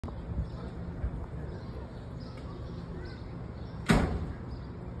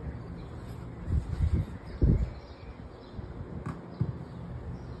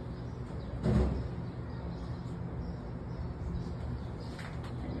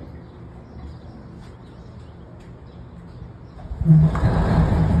Happy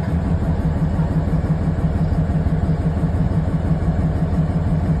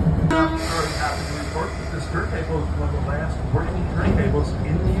to report that this turntable is one of the last working turntables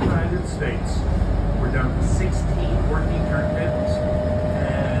in the United States. We're down to 16 working turntables,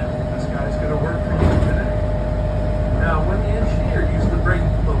 and this guy's going to work for you today. Now, when the engineer used to bring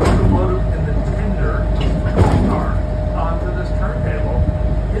the locomotive and the tender car onto this turntable,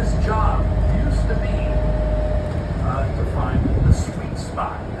 his job used to be to find the sweet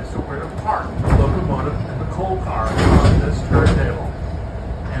spot as to where to park the locomotive and the coal car on this turntable.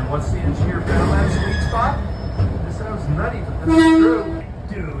 And once the engineer found that sweet spot, this sounds nutty, but this is true.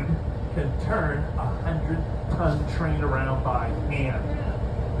 Dude can turn a 100-ton train around by hand.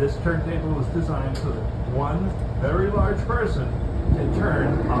 This turntable was designed so that one very large person can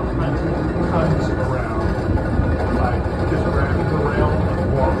turn 100 tons around by just grabbing the rail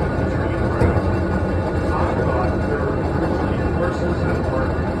and walking the train around. I thought there were originally horses and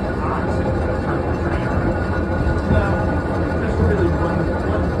oxen that turned the train around. No, there's really one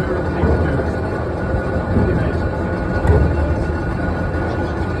very big difference. Really nice.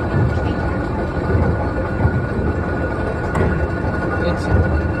 It's a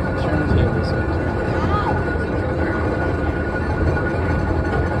turntable, so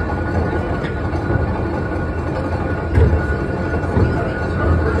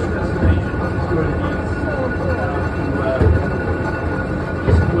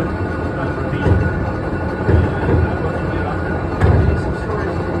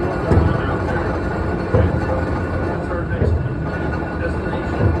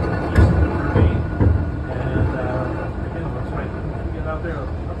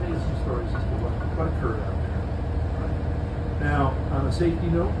Now, on a safety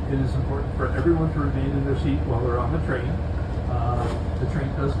note, it is important for everyone to remain in their seat while they're on the train. The train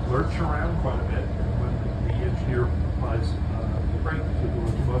does lurch around quite a bit when the engineer applies the brake to the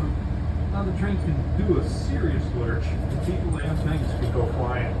locomotive. Now, the train can do a serious lurch, and people and things can go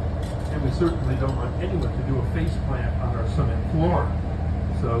flying. And we certainly don't want anyone to do a face plant on our cement floor.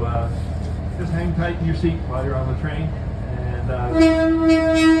 So just hang tight in your seat while you're on the train. And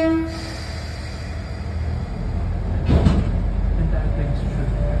bad things shouldn't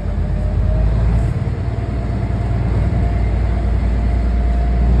happen.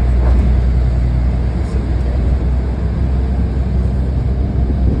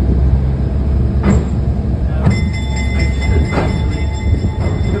 Now, I should actually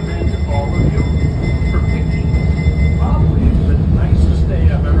commend all of you for picking probably the nicest day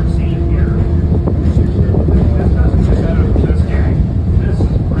I've ever seen here. Especially this guy. This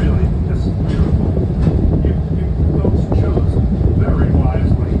is beautiful. You folks chose very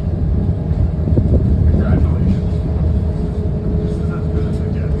wisely. Congratulations. This is as good as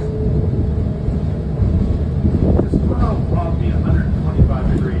it gets. It's probably 125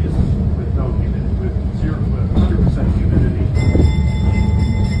 degrees with no humidity, with 100% humidity.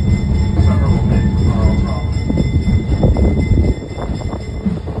 Summer will hit tomorrow, probably.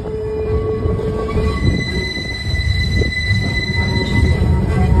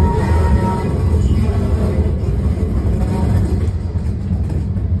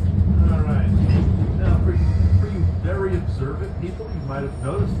 Observant people, you might have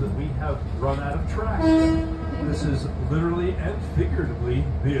noticed that we have run out of track. This is literally and figuratively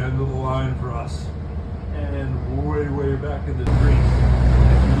the end of the line for us. And way back in the street,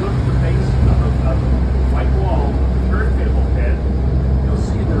 if you look at the base of the white wall of the turntable head, you'll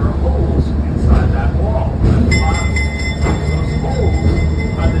see there are holes inside that wall. At the bottom, those holes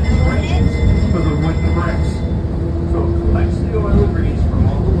are the drains for the wooden bricks. So it collects the oil and grease from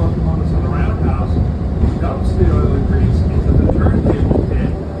all the locomotives in the roundhouse, dumps the oil and grease into the turntable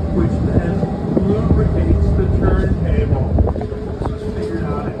pit, which then lubricates the turntable. This was figured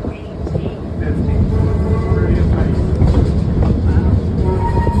out in 1850. Pretty amazing.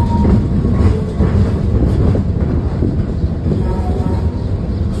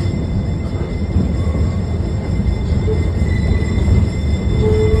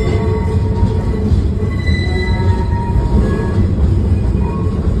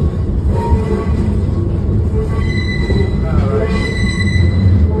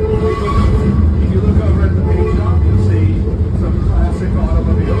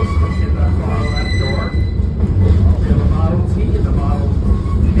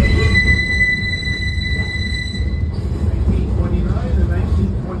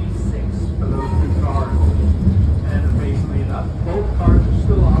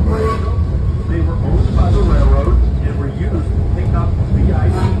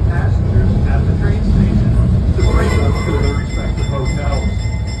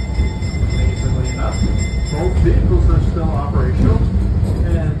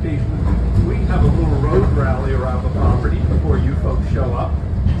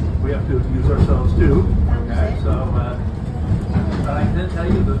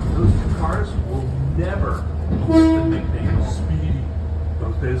 Those cars will never get the nickname Speedy.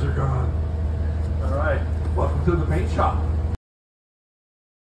 Those days are gone. All right, welcome to the paint shop.